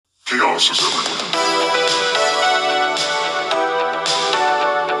Chaos is everywhere.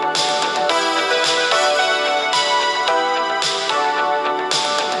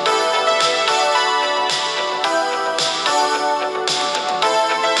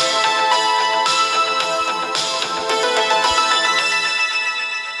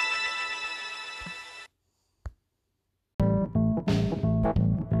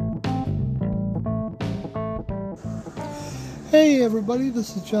 Hey everybody,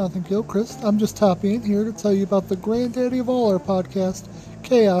 this is Jonathan Gilchrist. I'm just hopping in here to tell you about the granddaddy of all our podcast,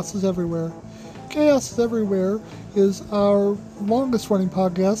 Chaos is Everywhere. Chaos is Everywhere is our longest running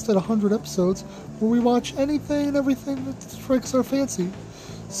podcast at 100 episodes where we watch anything and everything that strikes our fancy.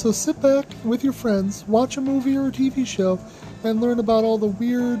 So sit back with your friends, watch a movie or a TV show, and learn about all the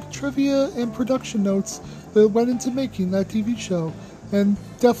weird trivia and production notes that went into making that TV show, and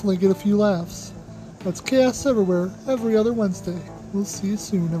definitely get a few laughs. That's Chaos Everywhere, every other Wednesday. We'll see you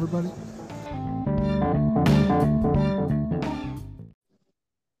soon, everybody.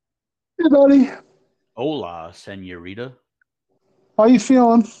 Hey, buddy. Hola, senorita. How you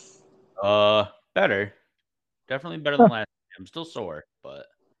feeling? Better. Definitely better than last time. I'm still sore, but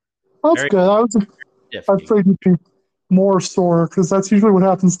That's very good. I was stiff. afraid you'd be more sore, because that's usually what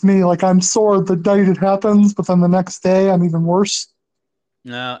happens to me. Like, I'm sore the night it happens, but then the next day I'm even worse.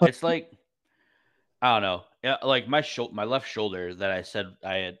 No, But, it's like I don't know. Yeah, like my left shoulder that I said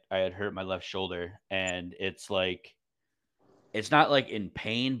I had hurt my left shoulder, and it's like it's not like in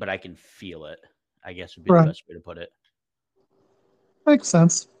pain, but I can feel it. I guess would be the right. best way to put it. Makes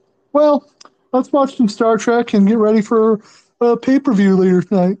sense. Well, let's watch some Star Trek and get ready for a pay-per-view later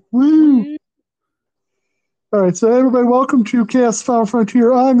tonight. Woo! All right, so everybody, welcome to Chaos Final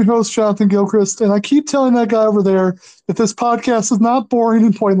Frontier. I'm your host, Jonathan Gilchrist, and I keep telling that guy over there that this podcast is not boring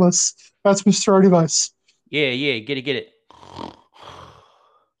and pointless. That's Mr. R Device. Yeah, get it.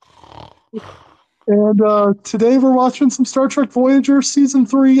 And today we're watching some Star Trek Voyager Season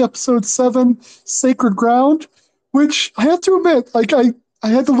 3, Episode 7, Sacred Ground, which I have to admit, like, I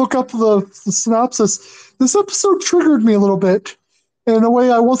had to look up the synopsis. This episode triggered me a little bit in a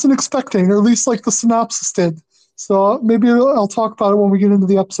way I wasn't expecting, or at least like the synopsis did. So maybe I'll talk about it when we get into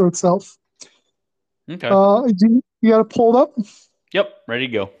the episode itself. Okay. You got it pulled up? Yep, ready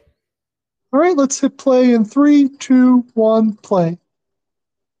to go. All right, let's hit play in 3, 2, 1, play.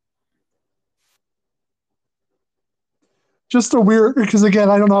 Just a weird, because again,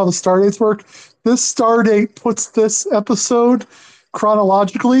 I don't know how the star dates work. This star date puts this episode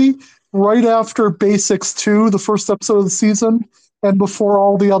chronologically right after Basics 2, the first episode of the season, and before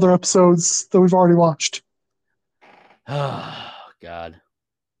all the other episodes that we've already watched. Oh God.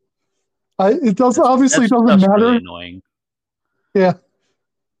 It does obviously doesn't That's matter. really annoying. Yeah.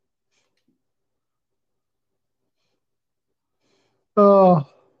 Uh,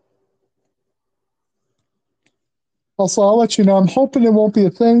 Also, I'll let you know. I'm hoping it won't be a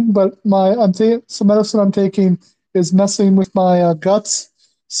thing, but some medicine I'm taking is messing with my guts.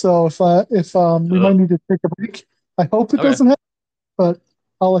 So if we might need to take a break. I hope it Okay. doesn't happen, but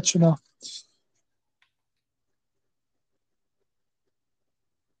I'll let you know.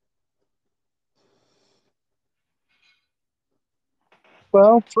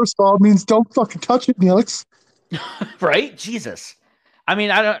 Well, first of all, it means don't fucking touch it, Neelix. Right? Jesus. I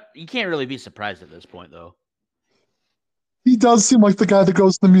mean, you can't really be surprised at this point though. He does seem like the guy that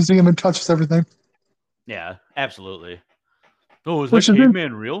goes to the museum and touches everything. Yeah, absolutely. Oh, is that Which is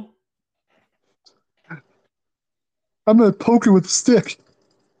caveman real? I'm gonna poke it with a stick.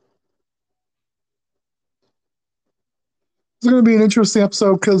 It's gonna be an interesting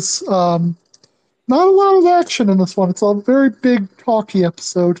episode because not a lot of action in this one. It's a very big talky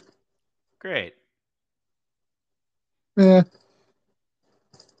episode. Great. Yeah.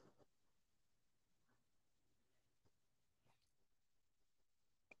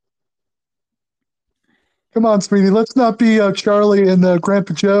 Come on, sweetie. Let's not be Charlie and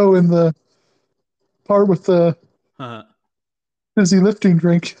Grandpa Joe in the part with the fizzy lifting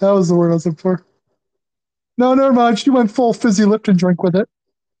drink. That was the word I was looking for. No, never mind. She went full fizzy lifting drink with it.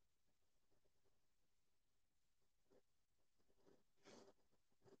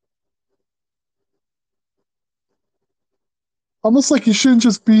 Almost like you shouldn't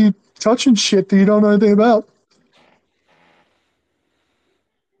just be touching shit that you don't know anything about.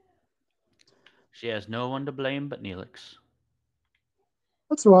 She has no one to blame but Neelix.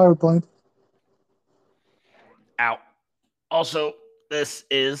 That's who I would blame. Ow. Also, this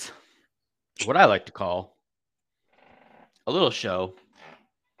is what I like to call a little show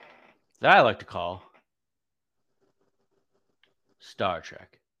that I like to call Star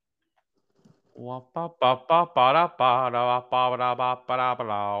Trek Wa ba ba ba ba da ba da ba ba da ba ba da ba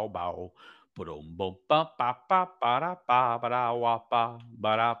da bow. Ba-dum bum ba ba ba ba da ba ba da wa ba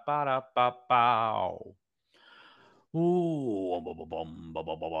da ba da ba bow. Ooh, bum bum bum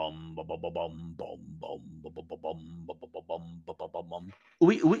bum bum bum bum bum bum bum bum bum bum bum bum bum bum.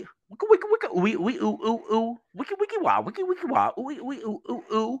 Ooey ooey, wicka wicka wicka, ooey ooey ooh ooh ooh, wiki wiki wah, wiki wiki wah, ooey ooey ooh ooh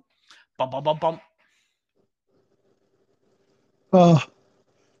ooh, bum bum bum bum. Uh,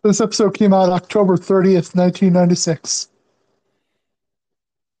 this episode came out October 30th, 1996.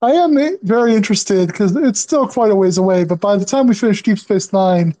 I am very interested because it's still quite a ways away, but by the time we finish Deep Space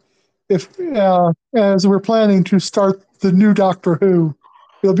Nine, if as we're planning to start the new Doctor Who,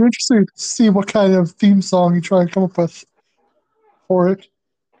 it'll be interesting to see what kind of theme song you try and come up with for it.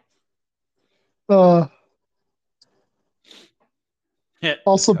 Uh, Hit the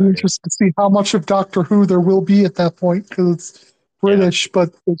Also, be TARDIS. interested to see how much of Doctor Who there will be at that point because it's Yeah. British,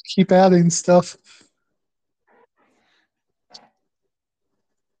 but they keep adding stuff.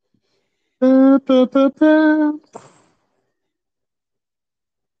 Ba, ba, ba.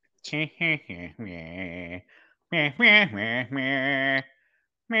 I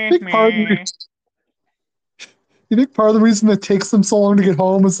think part of the, you think part of the reason it takes them so long to get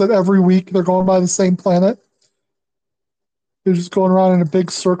home is that every week they're going by the same planet. They're just going around in a big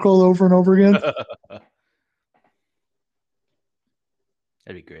circle over and over again.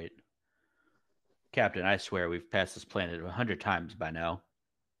 That'd be great. Captain, I swear we've passed this planet 100 times by now.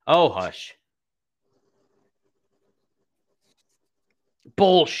 Oh, hush.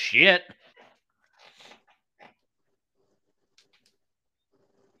 Bullshit.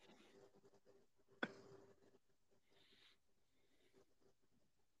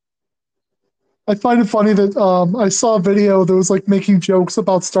 I find it funny that I saw a video that was like making jokes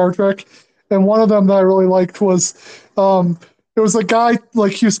about Star Trek, and one of them that I really liked was it was a guy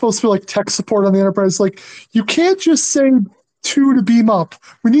like he was supposed to be like tech support on the Enterprise. Like you can't just say two to beam up.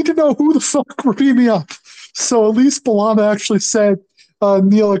 We need to know who the fuck we're beaming up. So at least Balana actually said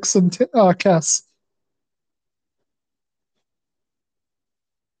Neelix and Kess.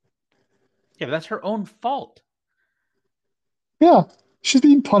 Yeah, but that's her own fault. Yeah, she's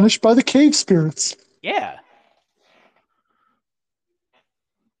being punished by the cave spirits. Yeah.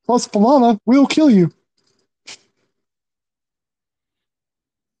 Plus, Balana will kill you.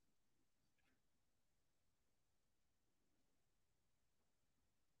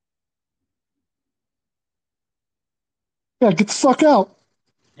 Yeah, get the fuck out.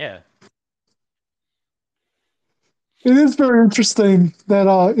 Yeah. It is very interesting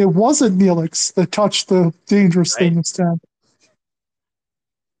that it wasn't Neelix that touched the dangerous Right? thing this time.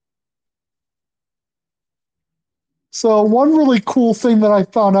 So one really cool thing that I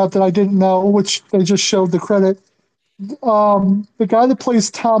found out that I didn't know, which they just showed the credit, the guy that plays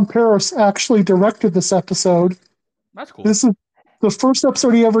Tom Paris actually directed this episode. That's cool. This is the first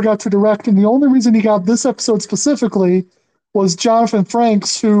episode he ever got to direct, and the only reason he got this episode specifically was Jonathan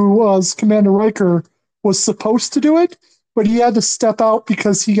Frakes, who was Commander Riker, was supposed to do it, but he had to step out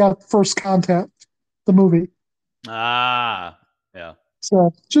because he got First Contact, the movie. Ah. Yeah.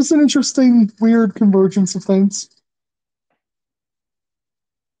 So just an interesting, weird convergence of things.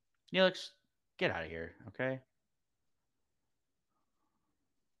 Neelix, get out of here, okay?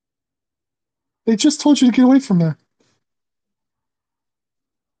 They just told you to get away from there.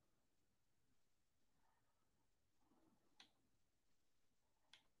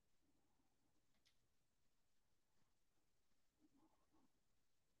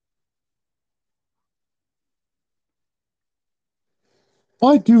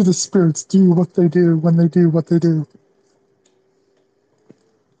 Why do the spirits do what they do when they do what they do?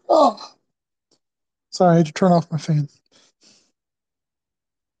 Oh, sorry, I had to turn off my fan.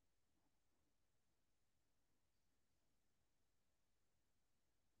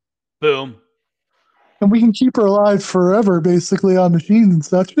 Boom. And we can keep her alive forever, basically, on machines and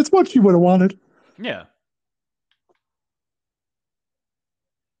such. It's what you would have wanted. Yeah.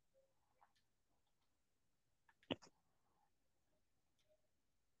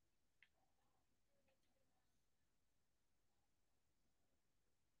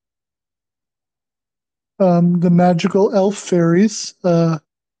 The magical elf fairies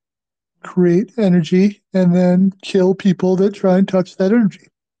create energy and then kill people that try and touch that energy.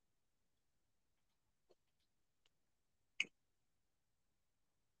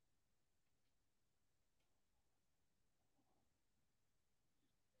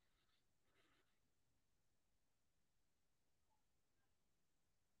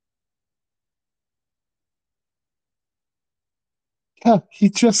 Yeah, he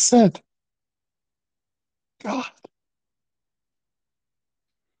just said. God.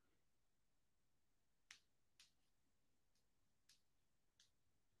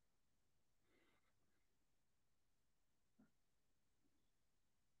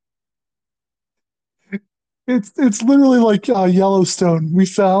 It's literally like Yellowstone. We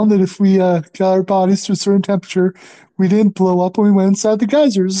found that if we got our bodies to a certain temperature, we didn't blow up when we went inside the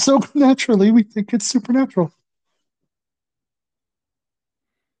geysers. So naturally, we think it's supernatural.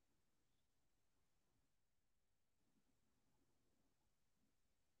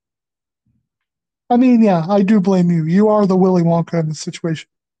 I mean, yeah, I do blame you. You are the Willy Wonka in this situation.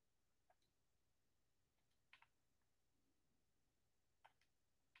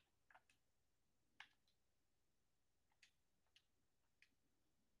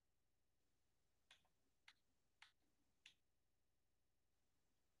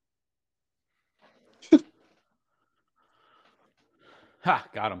 Ha,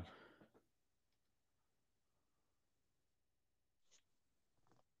 got him.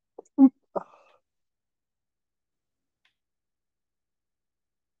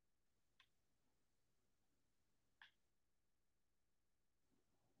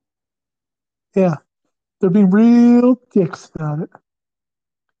 Yeah, they're being real dicks about it.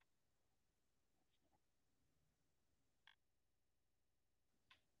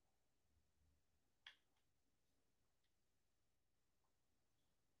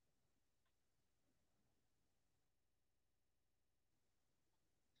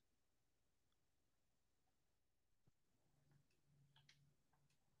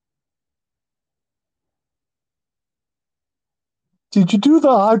 Did you do the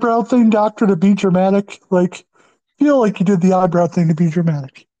eyebrow thing, Doctor, to be dramatic? Like, feel like you did the eyebrow thing to be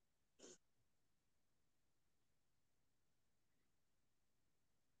dramatic.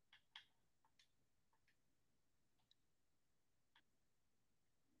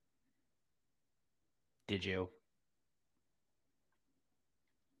 Did you?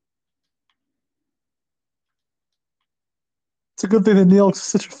 It's a good thing that Neil's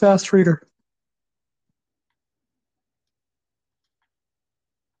such a fast reader.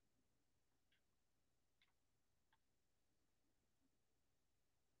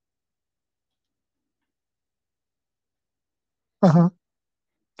 Uh huh.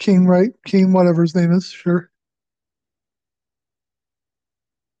 King, right? King, whatever his name is. Sure.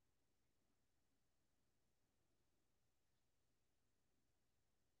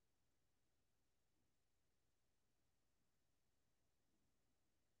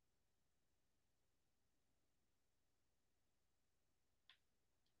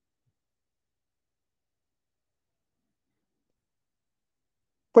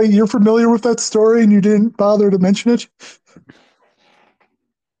 Wait, you're familiar with that story and you didn't bother to mention it?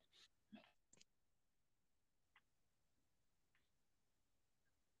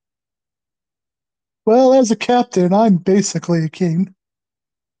 Well, as a captain, I'm basically a king.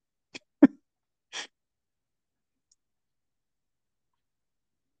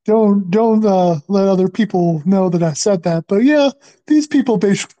 Don't let other people know that I said that. But yeah, these people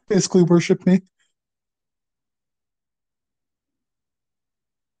basically worship me.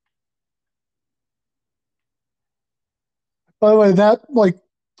 By the way, that like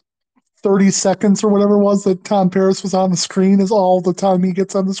 30 seconds or whatever it was that Tom Paris was on the screen is all the time he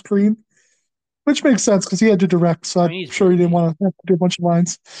gets on the screen, which makes sense because he had to direct. So I I'm mean, he's sure he didn't busy. want to have to do a bunch of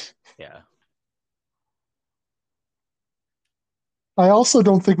lines. Yeah. I also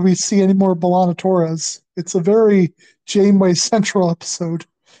don't think we see any more Belana Torres. It's a very Janeway central episode.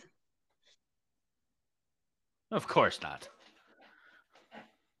 Of course not.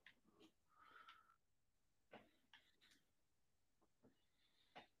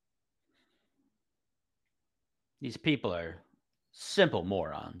 These people are simple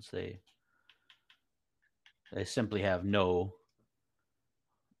morons. They simply have no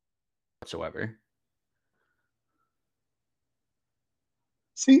whatsoever.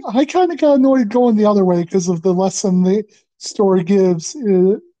 See, I kind of got annoyed going the other way because of the lesson the story gives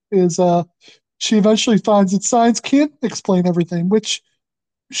is she eventually finds that science can't explain everything, which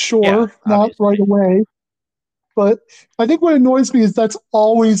Yeah, sure, not right obviously. away. But I think what annoys me is that's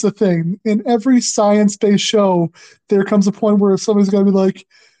always a thing. In every science-based show, there comes a point where somebody's gonna be like,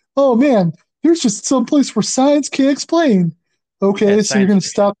 "Oh man, there's just some place where science can't explain." Yeah, Okay, it's so you're science gonna fiction.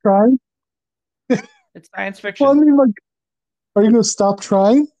 stop trying? It's science Well, I fiction. mean, like, are you gonna stop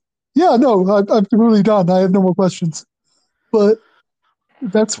trying? Yeah, no, I'm really done. I have no more questions. But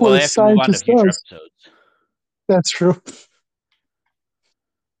that's Well, what a they have to move on to scientist future does. episodes. That's true.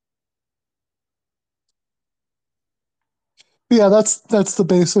 But yeah, that's the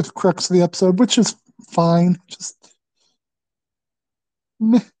basic crux of the episode, which is fine. Just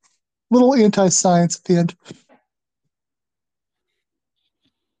meh, little anti-science at the end.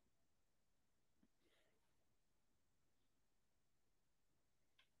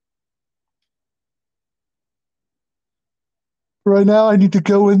 Right now, I need to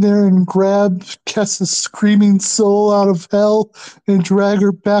go in there and grab Kessa's screaming soul out of hell and drag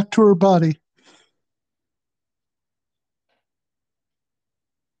her back to her body.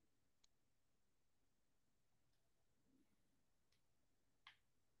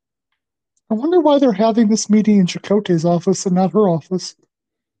 I wonder why they're having this meeting in Chakotay's office and not her office.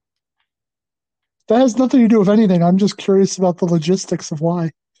 That has nothing to do with anything. I'm just curious about the logistics of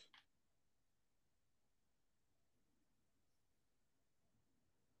why.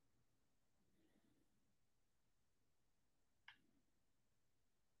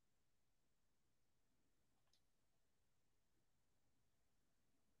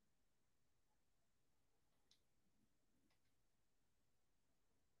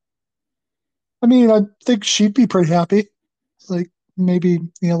 I mean, I think she'd be pretty happy. Like, maybe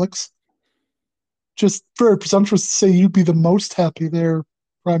Neelix. Just very presumptuous to say you'd be the most happy there,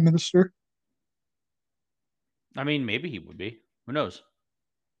 Prime Minister. I mean, maybe he would be. Who knows?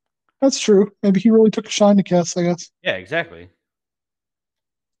 That's true. Maybe he really took a shine to Cass, I guess. Yeah, exactly.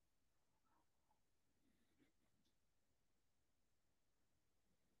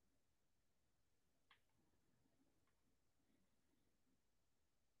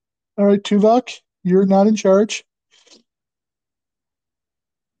 All right, Tuvok, you're not in charge.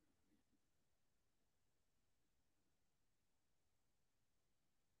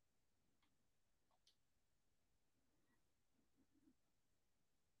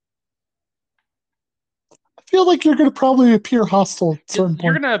 I feel like you're going to probably appear hostile at a certain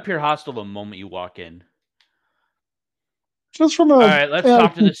You're point. gonna appear hostile the moment you walk in. Just from All a right, let's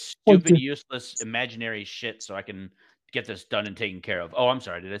talk to attitude this point of stupid, view. useless, imaginary shit so I can get this done and taken care of. Oh, I'm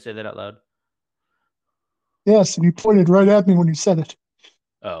sorry. Did I say that out loud? Yes, and you pointed right at me when you said it.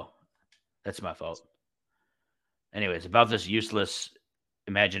 Oh, that's my fault. Anyways, about this useless,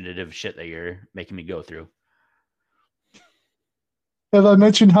 imaginative shit that you're making me go through. Have I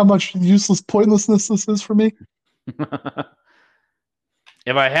mentioned how much useless pointlessness this is for me?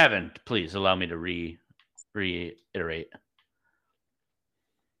 If I haven't, please allow me to reiterate.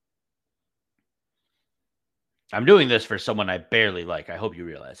 I'm doing this for someone I barely like. I hope you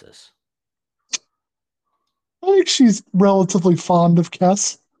realize this. I think she's relatively fond of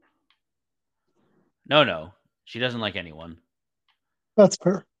Cass. No. She doesn't like anyone. That's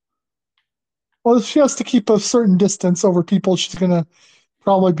fair. Well, she has to keep a certain distance over people she's going to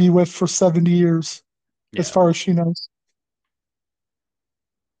probably be with for 70 years, as Yeah. far as she knows.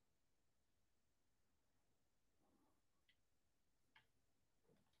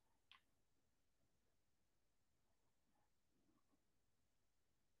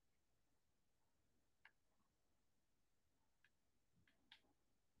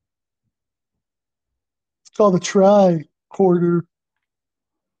 It's called a tricorder.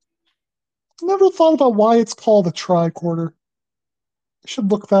 Never thought about why it's called a tricorder. I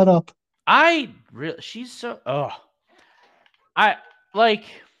should look that up. She's so I like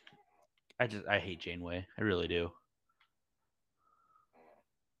I hate Janeway. I really do.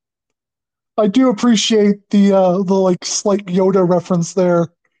 I do appreciate the like slight Yoda reference there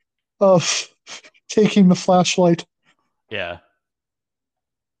of taking the flashlight. Yeah.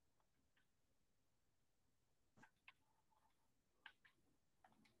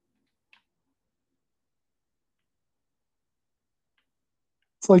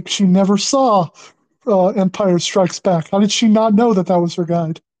 It's like she never saw Empire Strikes Back. How did she not know that that was her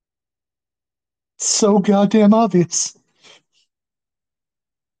guide? It's so goddamn obvious.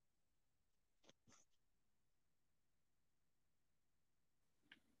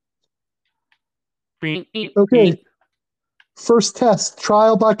 Okay, first test,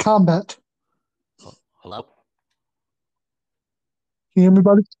 trial by combat. Hello? Can you hear me,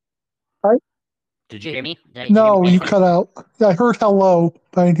 buddy? All right. Did you hear me? Did you hear me? No, you cut out. I heard hello,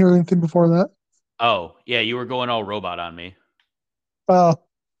 but I didn't hear anything before that. Oh, yeah, you were going all robot on me. Uh,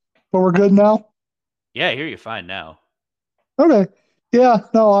 but we're good now? Yeah, I hear you fine now. Okay. Yeah,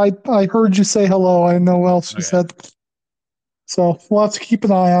 no, I heard you say hello. I know what else you Okay. said. So we'll have to keep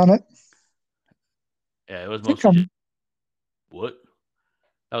an eye on it. Yeah, it was I think mostly just I'm what?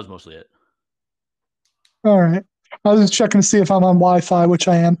 That was mostly it. all right. I was just checking to see if I'm on Wi Fi, which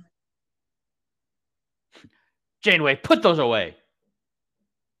I am. Janeway, put those away.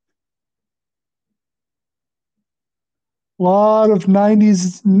 A lot of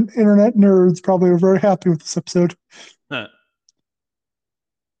 90s internet nerds probably were very happy with this episode. There's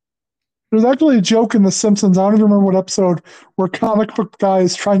actually a joke in The Simpsons. I don't even remember what episode where comic book guy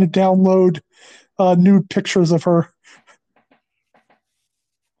is trying to download nude pictures of her.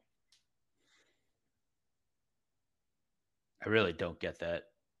 I really don't get that.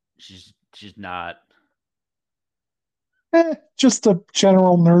 She's not. Just a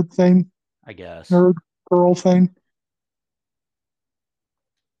general nerd thing, I guess. nerd girl thing.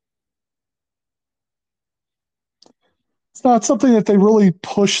 It's not something that they really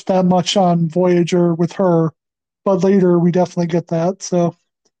push that much on Voyager with her, but later we definitely get that. So,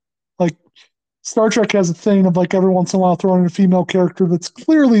 like, Star Trek has a thing of like every once in a while throwing in a female character that's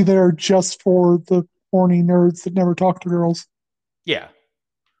clearly there just for the horny nerds that never talk to girls. Yeah.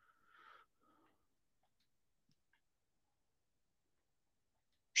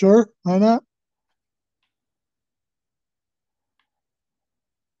 Sure, why not?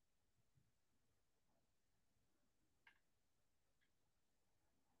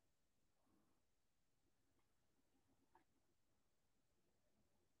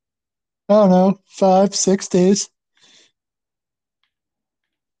 I don't know, 5, 6 days.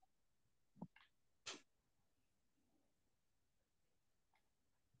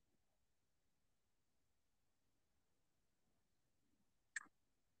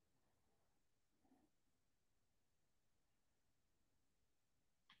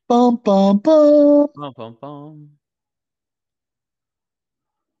 Bum bum bum. Bum, bum, bum.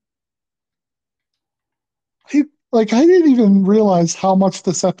 I, I didn't even realize how much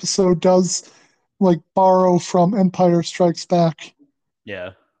this episode does borrow from Empire Strikes Back.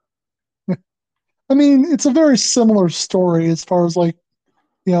 Yeah. I mean, it's a very similar story as far as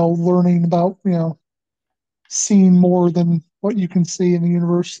learning about seeing more than what you can see in the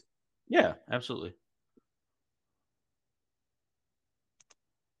universe. Yeah, absolutely.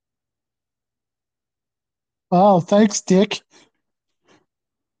 Oh, thanks, Dick.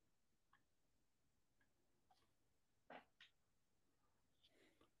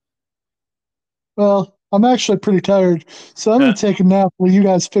 Well, I'm actually pretty tired, so I'm going to take a nap while you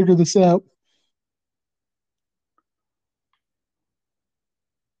guys figure this out.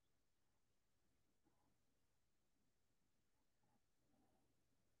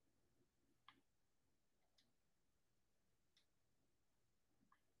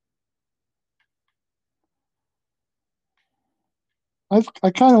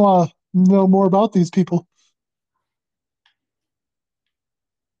 I kind of want to know more about these people.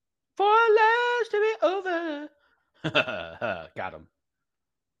 For lives to be over. Got him.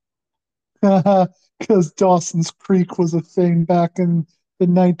 Because Dawson's Creek was a thing back in the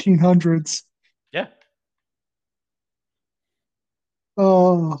 1900s. Yeah.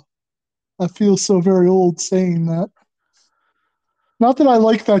 Oh, I feel so very old saying that. Not that I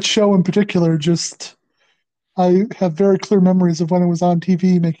like that show in particular, just I have very clear memories of when it was on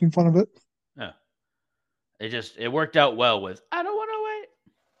TV making fun of it. Yeah. It worked out well with I don't want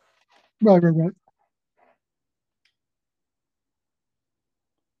to wait. Right, right, right.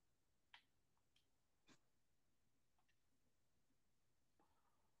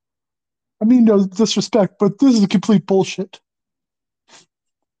 I mean, no disrespect, but this is a complete bullshit.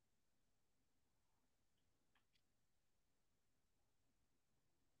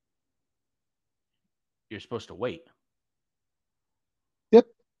 You're supposed to wait. Yep.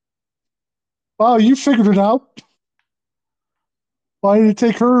 Wow, you figured it out. Why did it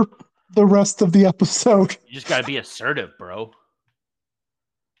take her the rest of the episode? You just got to be assertive, bro.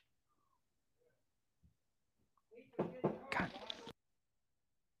 God.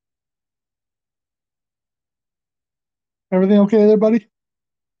 Everything okay there, buddy?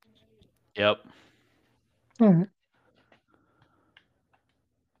 Yep. All right.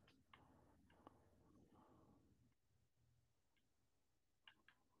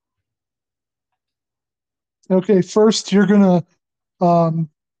 Okay, first you're gonna um,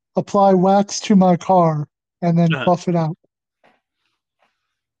 apply wax to my car and then buff it out.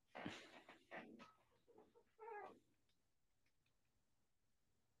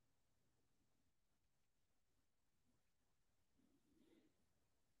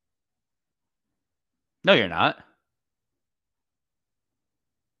 No, you're not.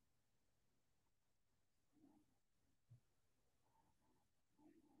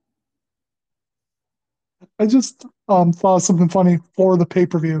 I just thought of something funny for the pay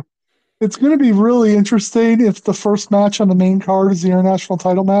per view. It's going to be really interesting if the first match on the main card is the international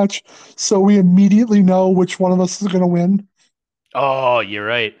title match, so we immediately know which one of us is going to win. Oh, you're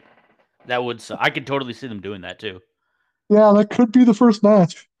right. That would I could totally see them doing that too. Yeah, that could be the first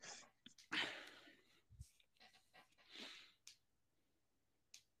match.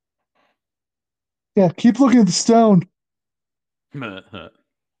 Yeah, keep looking at the stone.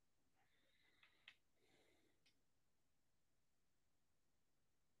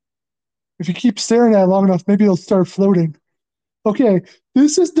 If you keep staring at it long enough, maybe it'll start floating. Okay,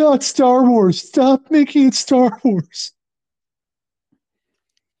 this is not Star Wars. Stop making it Star Wars.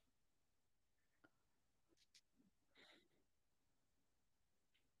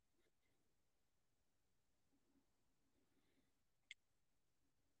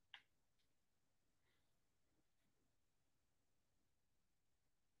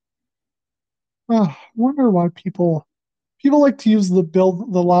 I wonder why people like to use the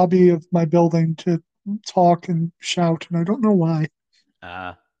lobby of my building to talk and shout, and I don't know why.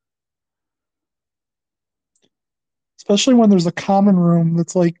 Uh, Especially when there's a common room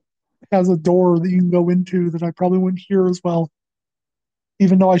that's like has a door that you can go into that I probably wouldn't hear as well.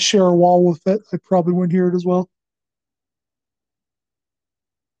 Even though I share a wall with it, I probably wouldn't hear it as well.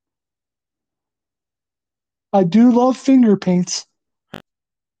 I do love finger paints.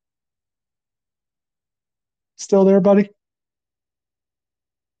 Still there, buddy?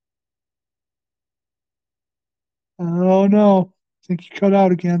 Oh no. I think you cut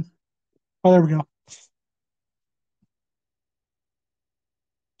out again. Oh, there we go.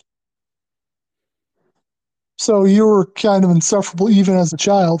 So you were kind of insufferable even as a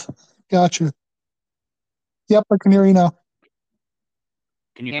child. Gotcha. Yep, I can hear you now.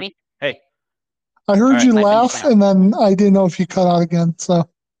 can you hear me? Hey, I all heard right, you I finished laugh, mine out. and then I didn't know if you cut out again. So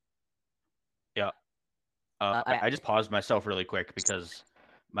Yeah. I just paused myself really quick because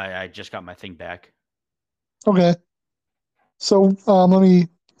I just got my thing back. okay. So let me.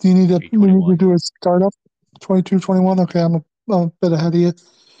 Do you need to? We need to 321. do a startup. 22, 21. Okay, I'm a bit ahead of you.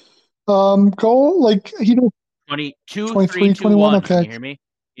 Go like 22, 3, 23, 2, 21. 1. Can Okay. you hear me?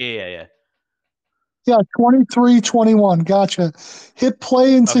 Yeah. Yeah, 23, 21. Gotcha. Hit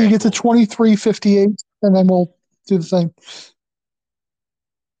play until you Okay, get to cool. 23:58, and then we'll do the thing.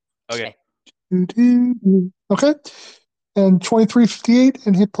 Okay. Okay. And 23:58,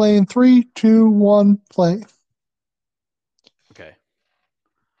 and hit play in 3, 2, 1, play. Okay.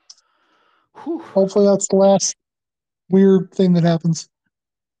 Whew. Hopefully that's the last weird thing that happens.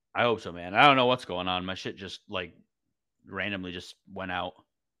 I hope so, man. I don't know what's going on. My shit just like randomly just went out.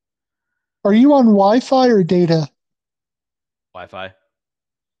 Are you on Wi-Fi or data? Wi-Fi.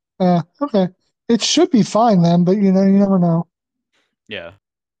 Okay. It should be fine then, but you never know. Yeah.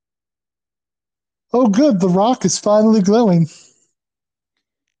 Oh, good. The rock is finally glowing.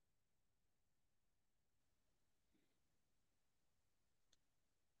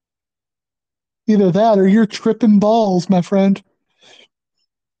 Either that or you're tripping balls, my friend.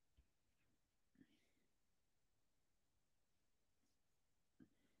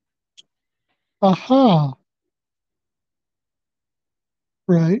 Aha.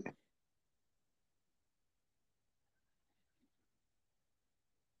 Right.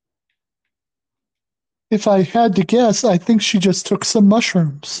 If I had to guess, I think she just took some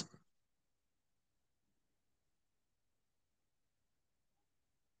mushrooms.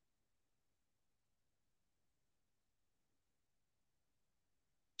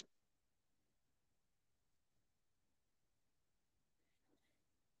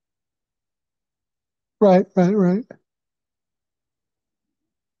 Right.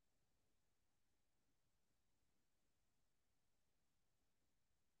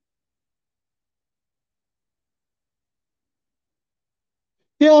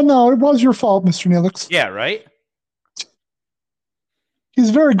 Yeah, no, it was your fault, Mr. Neelix. Yeah, right? He's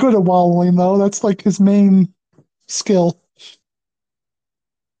very good at wallowing, though. That's like his main skill.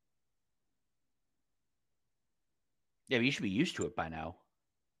 Yeah, but you should be used to it by now.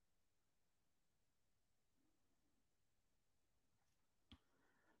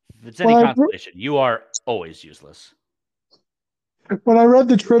 If it's any When I consolation, you are always useless. when I read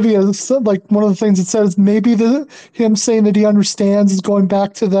the trivia, like one of the things it says maybe him saying that he understands is going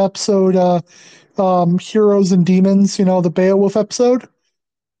back to the episode Heroes and Demons, the Beowulf episode.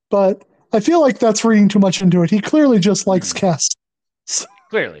 But I feel like that's reading too much into it. He clearly just likes Hmm. Cass.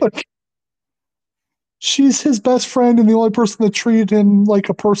 Clearly. She's his best friend and the only person that treated him like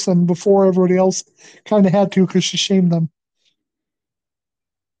a person before everybody else kind of had to because she shamed them.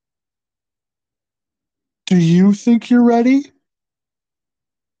 Do you think you're ready?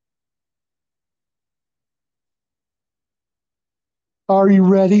 Are you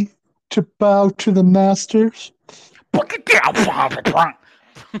ready to bow to the masters?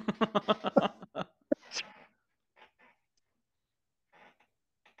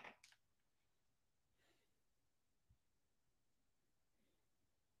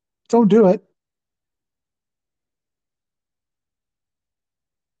 Don't do it.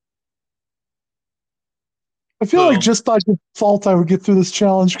 I feel like Boom. just by default I would get through this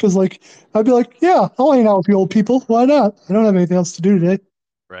challenge because, like, I'd be like, yeah, I'll hang out with you old people. Why not? I don't have anything else to do today.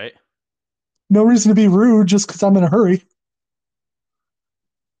 Right? No reason to be rude just because I'm in a hurry.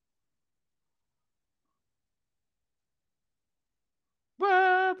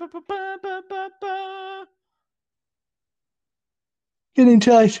 Getting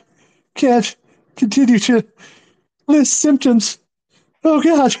tight. Can't continue to list symptoms. Oh,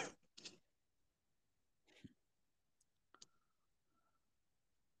 God.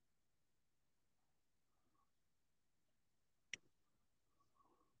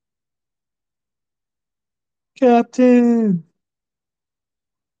 Captain.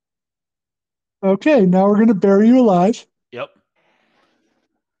 Okay, now we're going to bury you alive. Yep.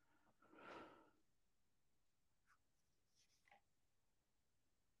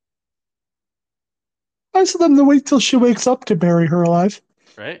 I said them to wait till she wakes up to bury her alive.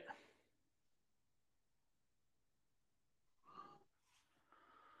 Right.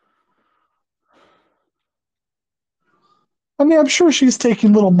 I mean, I'm sure she's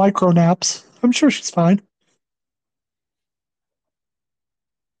taking little micro naps. I'm sure she's fine.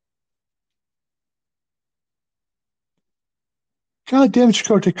 God damn it,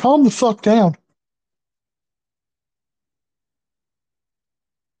 Chakotay, calm the fuck down.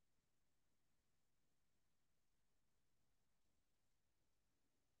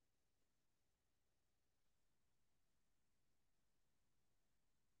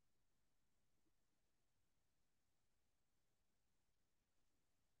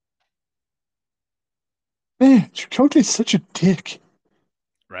 Man, Chakotay's such a dick.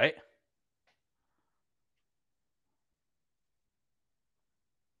 Right.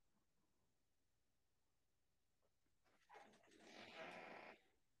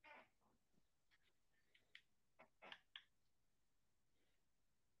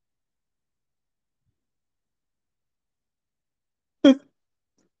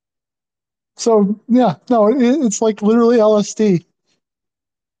 So, yeah, no, it's like literally LSD.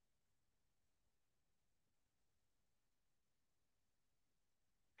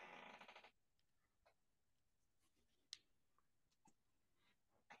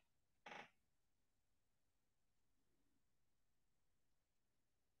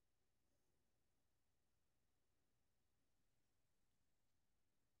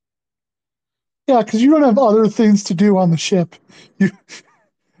 Yeah, because you don't have other things to do on the ship. You,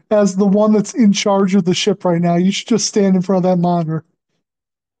 as the one that's in charge of the ship right now, you should just stand in front of that monitor.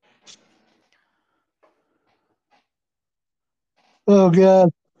 Oh,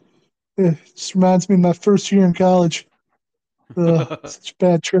 God. It just reminds me of my first year in college. Such a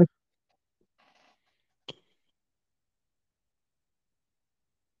bad trip.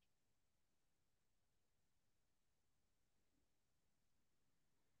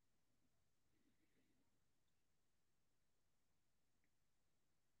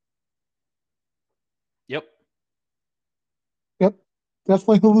 Yep. Yep,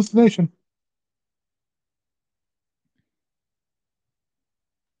 definitely hallucination.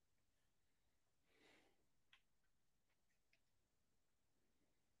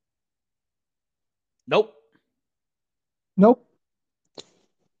 Nope. Nope,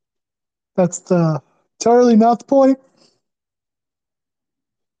 entirely not the point.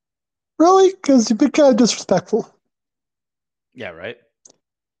 Really? Because you've been kind of disrespectful. Yeah. Right.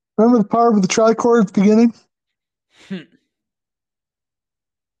 Remember the part with the tricord at the beginning?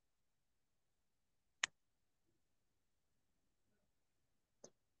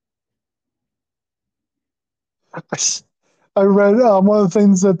 I read one of the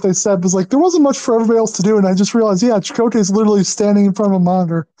things that they said was like there wasn't much for everybody else to do, and I just realized, yeah, Chakotay is literally standing in front of a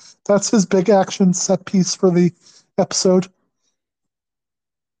monitor. That's his big action set piece for the episode.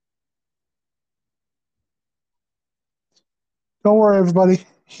 Don't worry, everybody.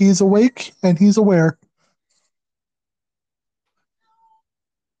 He's awake and he's aware.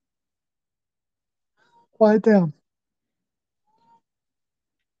 Quiet down.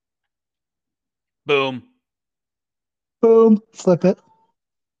 Boom. Boom. Flip it.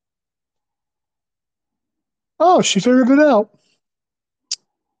 Oh, she figured it out.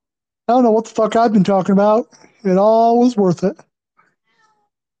 I don't know what the fuck I've been talking about. It all was worth it.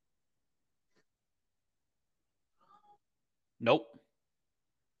 Nope.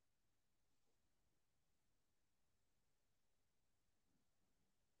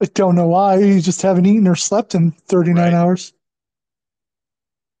 I don't know why. You just haven't eaten or slept in 39 Right. hours.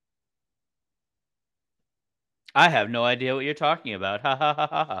 I have no idea what you're talking about. Ha ha ha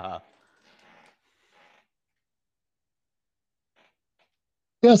ha ha.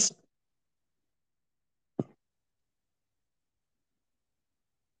 Yes,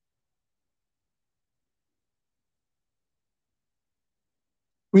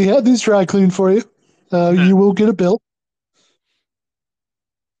 we had these dry cleaned for you. You will get a bill.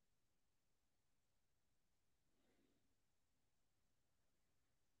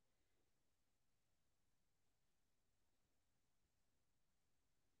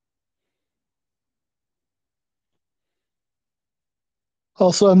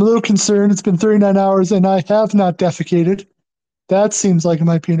 Also, I'm a little concerned. It's been 39 hours and I have not defecated. That seems like it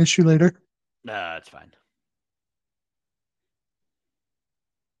might be an issue later. Nah, it's fine.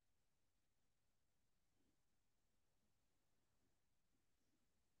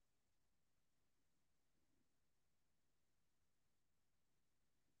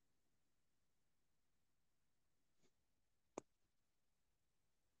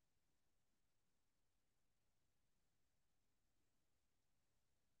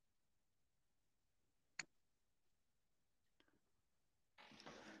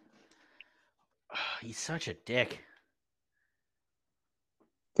 He's such a dick.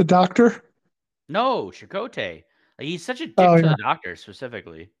 The doctor? No, Chakotay. Like, he's such a Oh dick to yeah. the doctor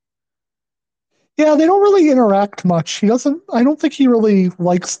specifically. Yeah, they don't really interact much. He doesn't I don't think he really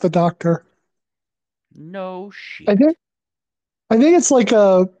likes the doctor. No I shit. think I think it's like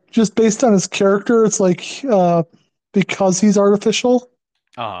just based on his character, it's like because he's artificial,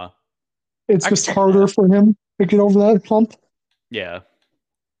 Uh huh. it's I could just see harder that. for him to get over that hump. Yeah.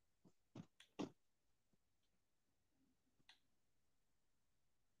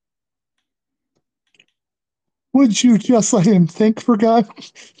 Would you just let him think for God?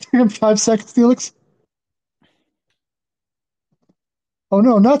 Give him 5 seconds, Felix. Oh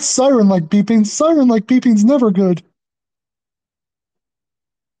no, not siren like beeping. Siren like beeping's never good.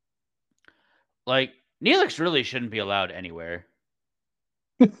 Like, Neelix really shouldn't be allowed anywhere.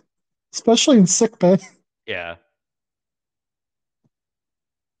 Especially in sick bay. Yeah.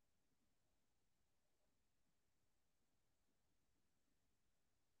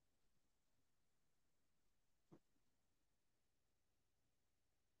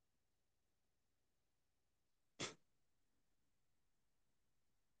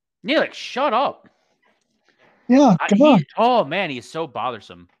 Neelix, shut up. Yeah, God. Oh man, he's so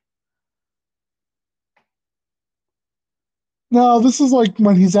bothersome. No, this is like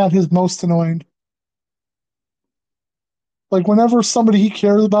when he's at his most annoying. Like whenever somebody he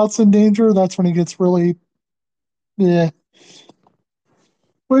cares about's in danger, that's when he gets really yeah.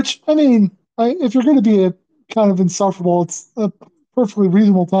 Which I mean, if you're going to be a kind of insufferable, it's a perfectly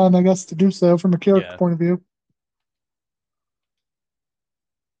reasonable time, I guess, to do so from a character Yeah. point of view.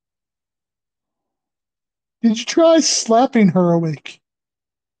 Did you try slapping her awake?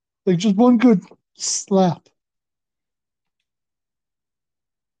 Like just one good slap.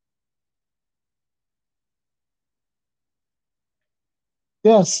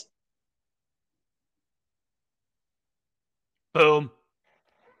 Yes. Boom.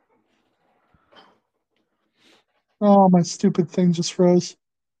 Oh, my stupid thing just froze.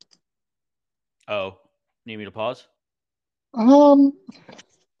 Oh, need me to pause? Um,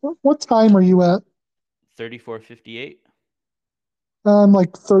 what time are you at? 34:58. I'm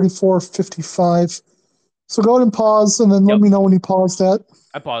like 34:55. So go ahead and pause and then let Yep. me know when you paused at.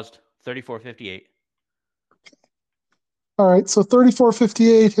 I paused. 34:58. All right, so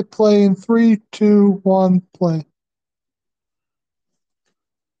 34:58, hit play in 3, 2, 1, play.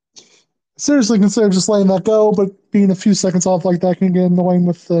 Seriously consider just letting that go, but being a few seconds off like that can get annoying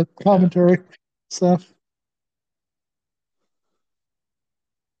with the Yeah. commentary. So,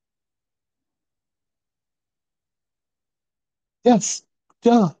 yes,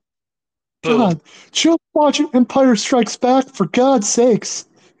 duh, Boom. God. Just watch Empire Strikes Back, for God's sakes.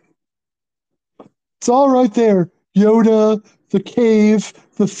 It's all right there. Yoda, the cave,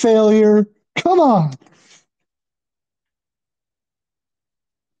 the failure. Come on.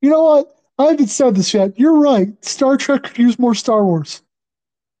 You know what? I haven't said this yet. You're right. Star Trek could use more Star Wars.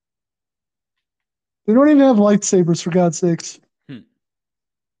 They don't even have lightsabers, for God's sakes. Hmm.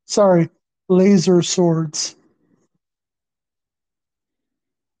 Sorry, laser swords.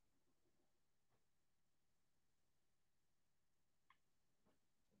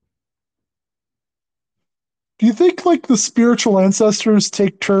 Do you think like the spiritual ancestors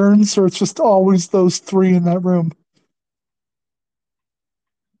take turns, or it's just always those three in that room?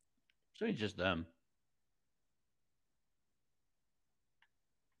 So it's just them.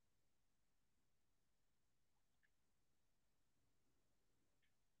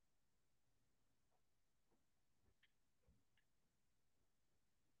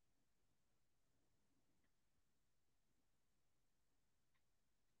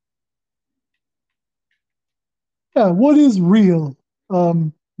 Yeah, what is real?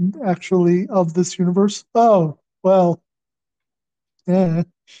 Um, actually, of this universe? Oh, well, yeah,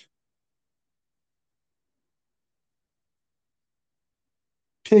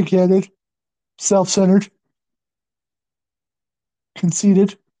 pig-headed, self-centered,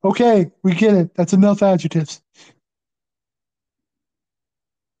 conceited. Okay, we get it. That's enough adjectives.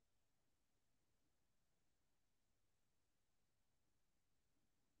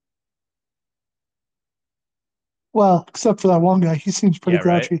 Well, except for that one guy, he seems pretty Yeah,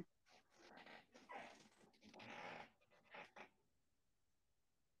 right? grouchy.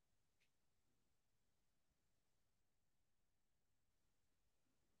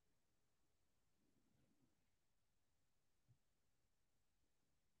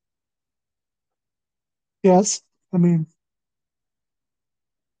 Yes, I mean,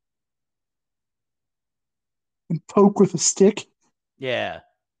 and poke with a stick. Yeah.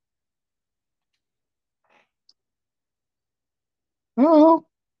 Oh,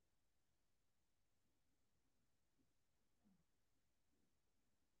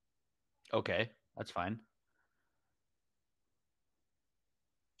 Okay, that's fine.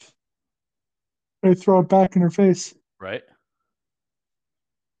 They throw it back in her face. Right?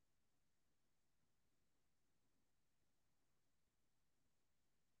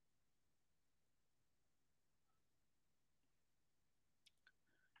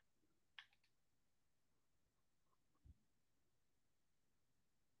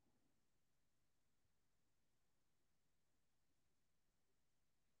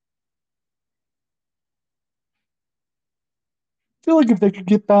 I feel like if they could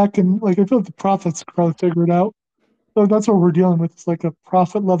get back and like I feel like the prophets could probably figure it out. So that's what we're dealing with. It's like a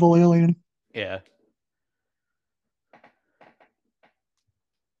prophet level alien. Yeah.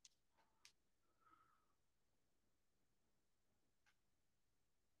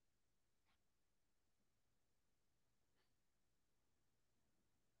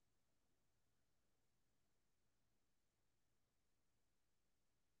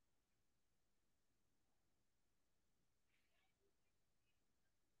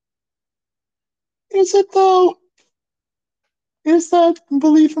 Is it though? Is that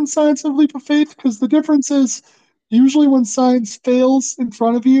belief in science a leap of faith? Because the difference is usually when science fails in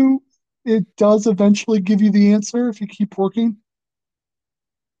front of you, it does eventually give you the answer if you keep working.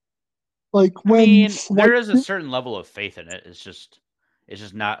 Like I when mean, flight, there is a certain level of faith in it. It's just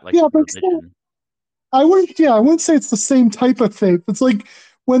not like yeah, but still, religion. I wouldn't say it's the same type of faith. It's like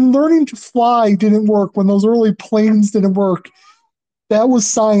when learning to fly didn't work, when those early planes didn't work, that was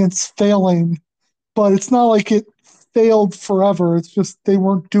science failing, but it's not like it failed forever. It's just they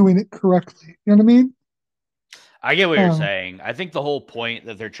weren't doing it correctly. You know what I mean? I get what you're Um, saying. I think the whole point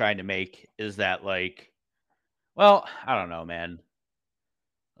that they're trying to make is that like, well, I don't know, man.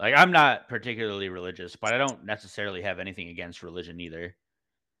 Like I'm not particularly religious, but I don't necessarily have anything against religion either.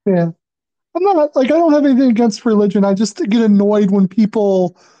 yeah. I'm not like I don't have anything against religion. I just get annoyed when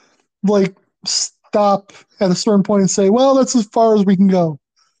people like stop at a certain point and say, "Well, that's as far as we can go."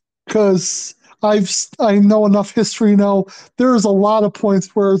 Because I know enough history. Know there's a lot of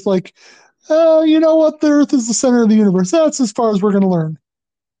points where it's like, "Oh, you know what? The Earth is the center of the universe. That's as far as we're going to learn."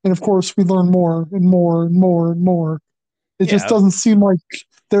 And of course, we learn more and more and more and more. It just Yeah. doesn't seem like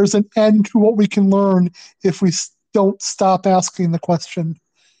there's an end to what we can learn if we don't stop asking the question.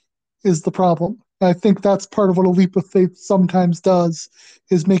 Is the problem. I think that's part of what a leap of faith sometimes does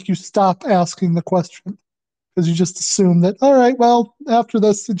is make you stop asking the question because you just assume that, all right, well, after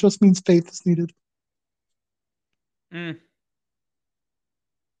this, it just means faith is needed. Mm,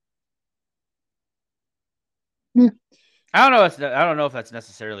 Yeah, I don't know. I don't know if that's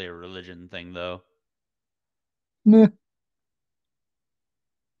necessarily a religion thing though. yeah,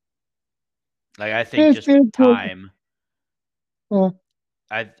 Like I think yeah, just yeah, with time, uh,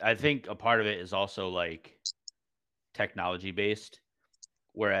 I think a part of it is also like technology based.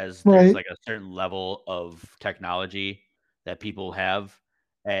 Whereas there's right. like a certain level of technology that people have,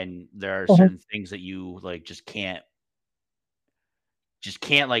 and there are Uh-huh, certain things that you like just can't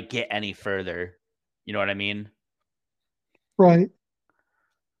like get any further. You know what I mean? right.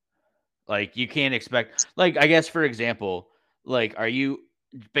 Like you can't expect like I guess for example, like are you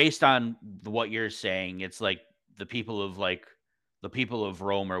based on what you're saying, it's like the people of like the people of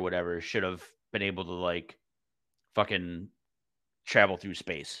Rome or whatever should have been able to like fucking travel through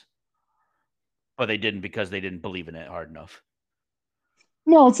space, but they didn't because they didn't believe in it hard enough.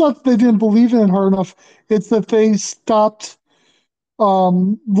 No, it's not that they didn't believe in it hard enough. It's that they stopped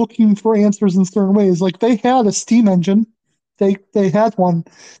looking for answers in certain ways. Like they had a steam engine, they had one.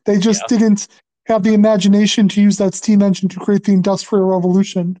 They just Yeah. didn't have the imagination to use that steam engine to create the industrial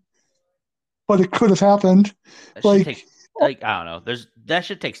revolution. But it could have happened. That shit Like takes like I don't know. There's that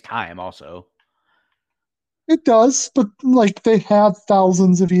shit takes time also. it does, but like they had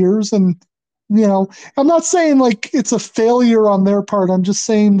thousands of years, and I'm not saying like it's a failure on their part. I'm just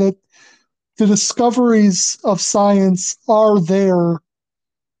saying that the discoveries of science are there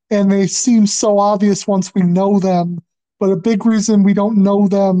and they seem so obvious once we know them. But a big reason we don't know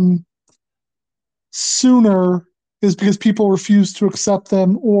them sooner is because people refuse to accept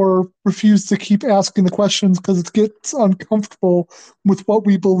them or refuse to keep asking the questions because it gets uncomfortable with what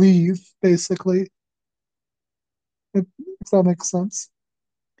we believe, basically. If that makes sense.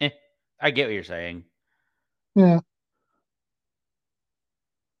 Eh, I get what you're saying. Yeah.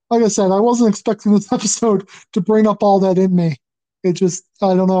 Like I said, I wasn't expecting this episode to bring up all that in me. It just,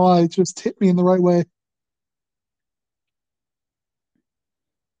 I don't know, it just hit me in the right way.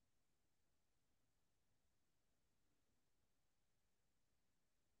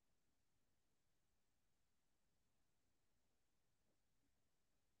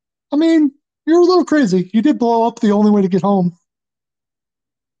 I mean, you're a little crazy. You did blow up the only way to get home.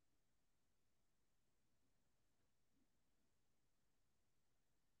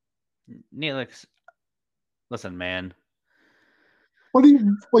 Neelix, listen, man. What do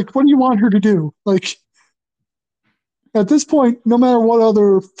you like? What do you want her to do? Like at this point, no matter what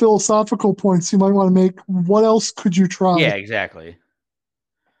other philosophical points you might want to make, what else could you try? Yeah, exactly.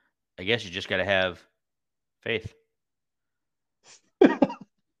 I guess you just got to have faith.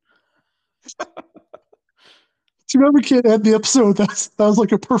 Too bad we can't end the episode. That was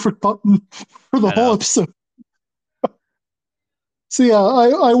like a perfect button for the I whole know. episode. So yeah,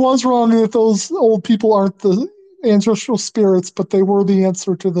 I was wrong that those old people aren't the ancestral spirits, but they were the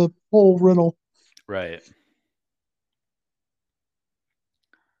answer to the whole riddle. Right.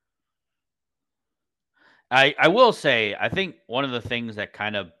 I will say, I think one of the things that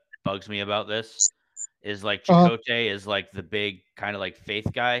kind of bugs me about this is like Uh, Chakotay is like the big kind of like faith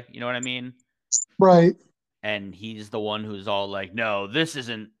guy. You know what I mean? right. And he's the one who's all like, "No, this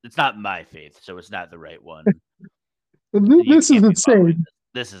isn't. It's not my faith, so it's not the right one. And you This is can't be following insane.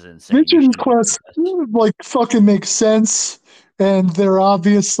 this. This is insane. You Vision's shouldn't be doing quest this." like fucking makes sense, and they're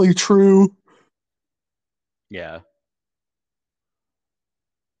obviously true. Yeah.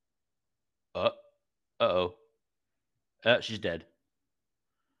 Uh. Oh. She's dead.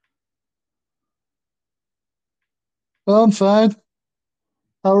 I'm fine.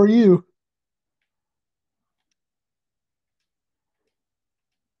 How are you?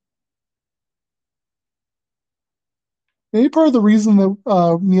 Maybe part of the reason that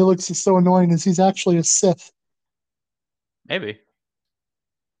Neelix is so annoying is he's actually a Sith. Maybe.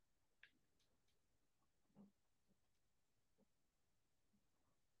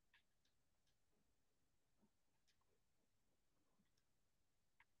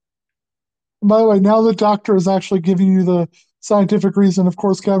 And by the way, now the doctor is actually giving you the scientific reason. Of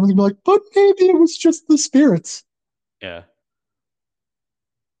course, Gavin's gonna be like, but maybe it was just the spirits. Yeah.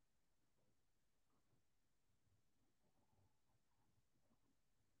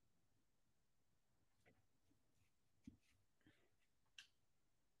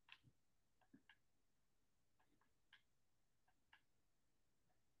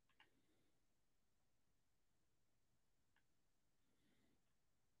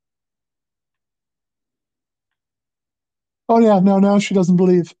 Oh yeah, no, now she doesn't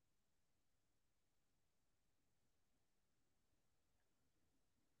believe.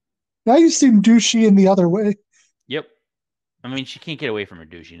 Now you seem douchey in the other way. Yep. I mean, she can't get away from her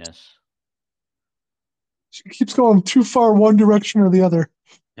douchiness. She keeps going too far one direction or the other.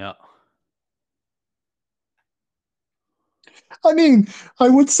 Yeah. I mean, I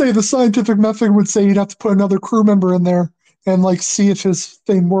would say the scientific method would say you'd have to put another crew member in there and like see if his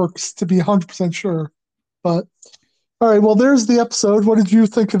thing works to be 100% sure. But all right, well, there's the episode. What did you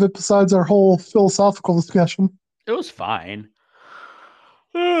think of it besides our whole philosophical discussion? It was fine.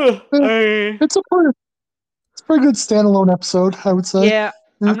 Eh, I it's a pretty good standalone episode, I would say. Yeah,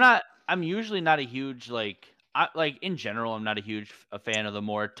 Eh, I'm usually not a huge like in general, I'm not a huge a fan of the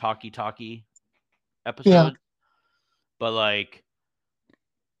more talky yeah, episodes, but like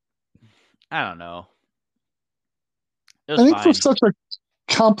I don't know. It I was think for fine. such a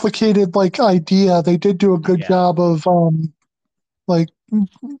complicated like idea, they did do a good Yeah. job of like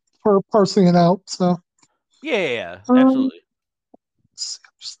for parsing it out. So Yeah, um, absolutely. I'm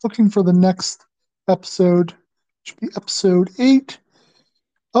just looking for the next episode. It should be episode 8.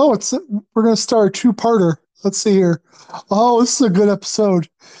 Oh, we're gonna start a two-parter. Let's see here. Oh, this is a good episode.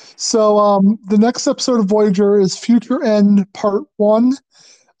 So the next episode of Voyager is Future End Part 1.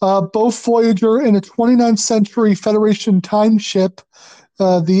 Both Voyager and a 29th century Federation time ship,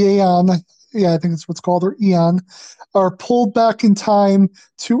 the Aeon, yeah, I think it's what's called, or Eon, are pulled back in time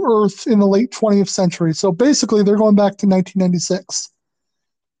to Earth in the late 20th century. So basically, they're going back to 1996.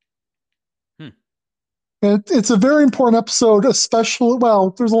 Hmm. And it's a very important episode, especially,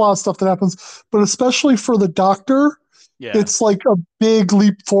 well, there's a lot of stuff that happens, but especially for the Doctor, Yeah. it's like a big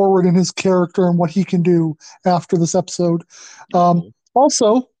leap forward in his character and what he can do after this episode. Oh.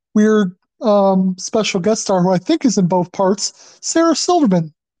 Also, weird special guest star who I think is in both parts, Sarah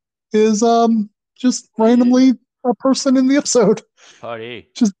Silverman, is just Yeah. randomly a person in the episode. Party.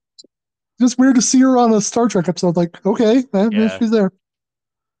 Just just weird to see her on a Star Trek episode. Like, okay, Yeah. she's there.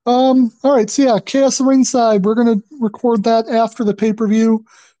 All right, so yeah, Chaos and Ringside. We're gonna record that after the pay-per-view.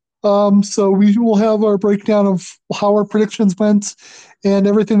 So we will have our breakdown of how our predictions went and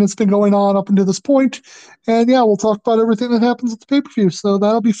everything that's been going on up until this point. And yeah, we'll talk about everything that happens at the pay-per-view. So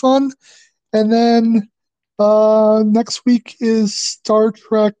that'll be fun. And then next week is Star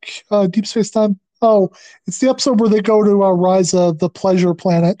Trek Deep Space Nine. Oh, it's the episode where they go to Risa, the Pleasure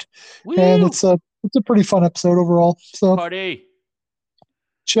Planet, and Woo! it's a pretty fun episode overall. So Party.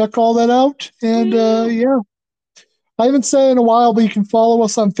 check all that out. And Woo! yeah, I haven't said it in a while, but you can follow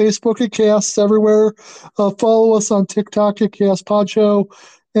us on Facebook at Chaos Everywhere. Follow us on TikTok at Chaos Pod Show.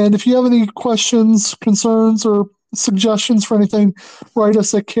 And if you have any questions, concerns, or suggestions for anything, write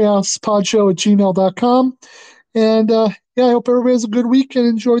us at chaospodshow@gmail.com. And yeah, I hope everybody has a good week and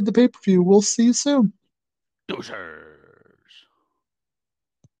enjoyed the pay-per-view. We'll see you soon. Doozer.